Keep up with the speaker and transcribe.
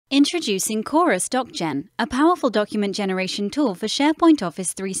Introducing Qorus DocGen, a powerful document generation tool for SharePoint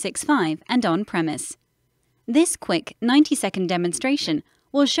Office 365 and on-premise. This quick 90-second demonstration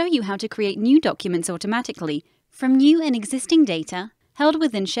will show you how to create new documents automatically from new and existing data held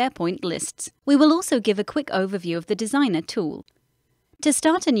within SharePoint lists. We will also give a quick overview of the Designer tool. To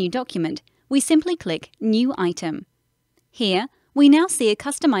start a new document, we simply click New Item. Here, we now see a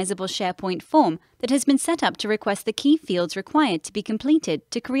customizable SharePoint form that has been set up to request the key fields required to be completed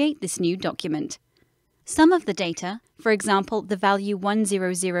to create this new document. Some of the data, for example the value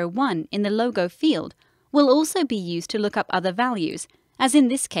 1001 in the logo field, will also be used to look up other values, as in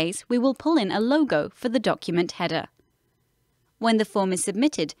this case we will pull in a logo for the document header. When the form is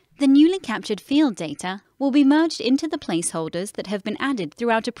submitted, the newly captured field data will be merged into the placeholders that have been added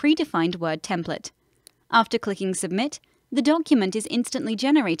throughout a predefined Word template. After clicking Submit, the document is instantly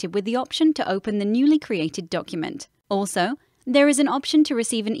generated with the option to open the newly created document. Also, there is an option to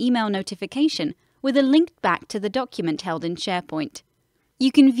receive an email notification with a link back to the document held in SharePoint.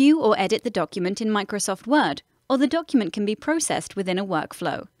 You can view or edit the document in Microsoft Word, or the document can be processed within a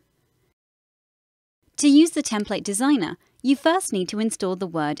workflow. To use the Template Designer, you first need to install the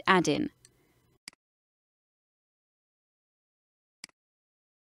Word add-in.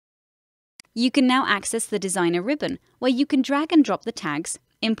 You can now access the Designer ribbon, where you can drag and drop the tags,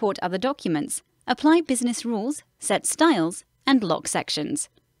 import other documents, apply business rules, set styles, and lock sections.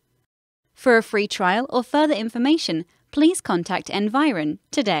 For a free trial or further information, please contact Environ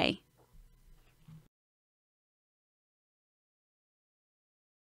today.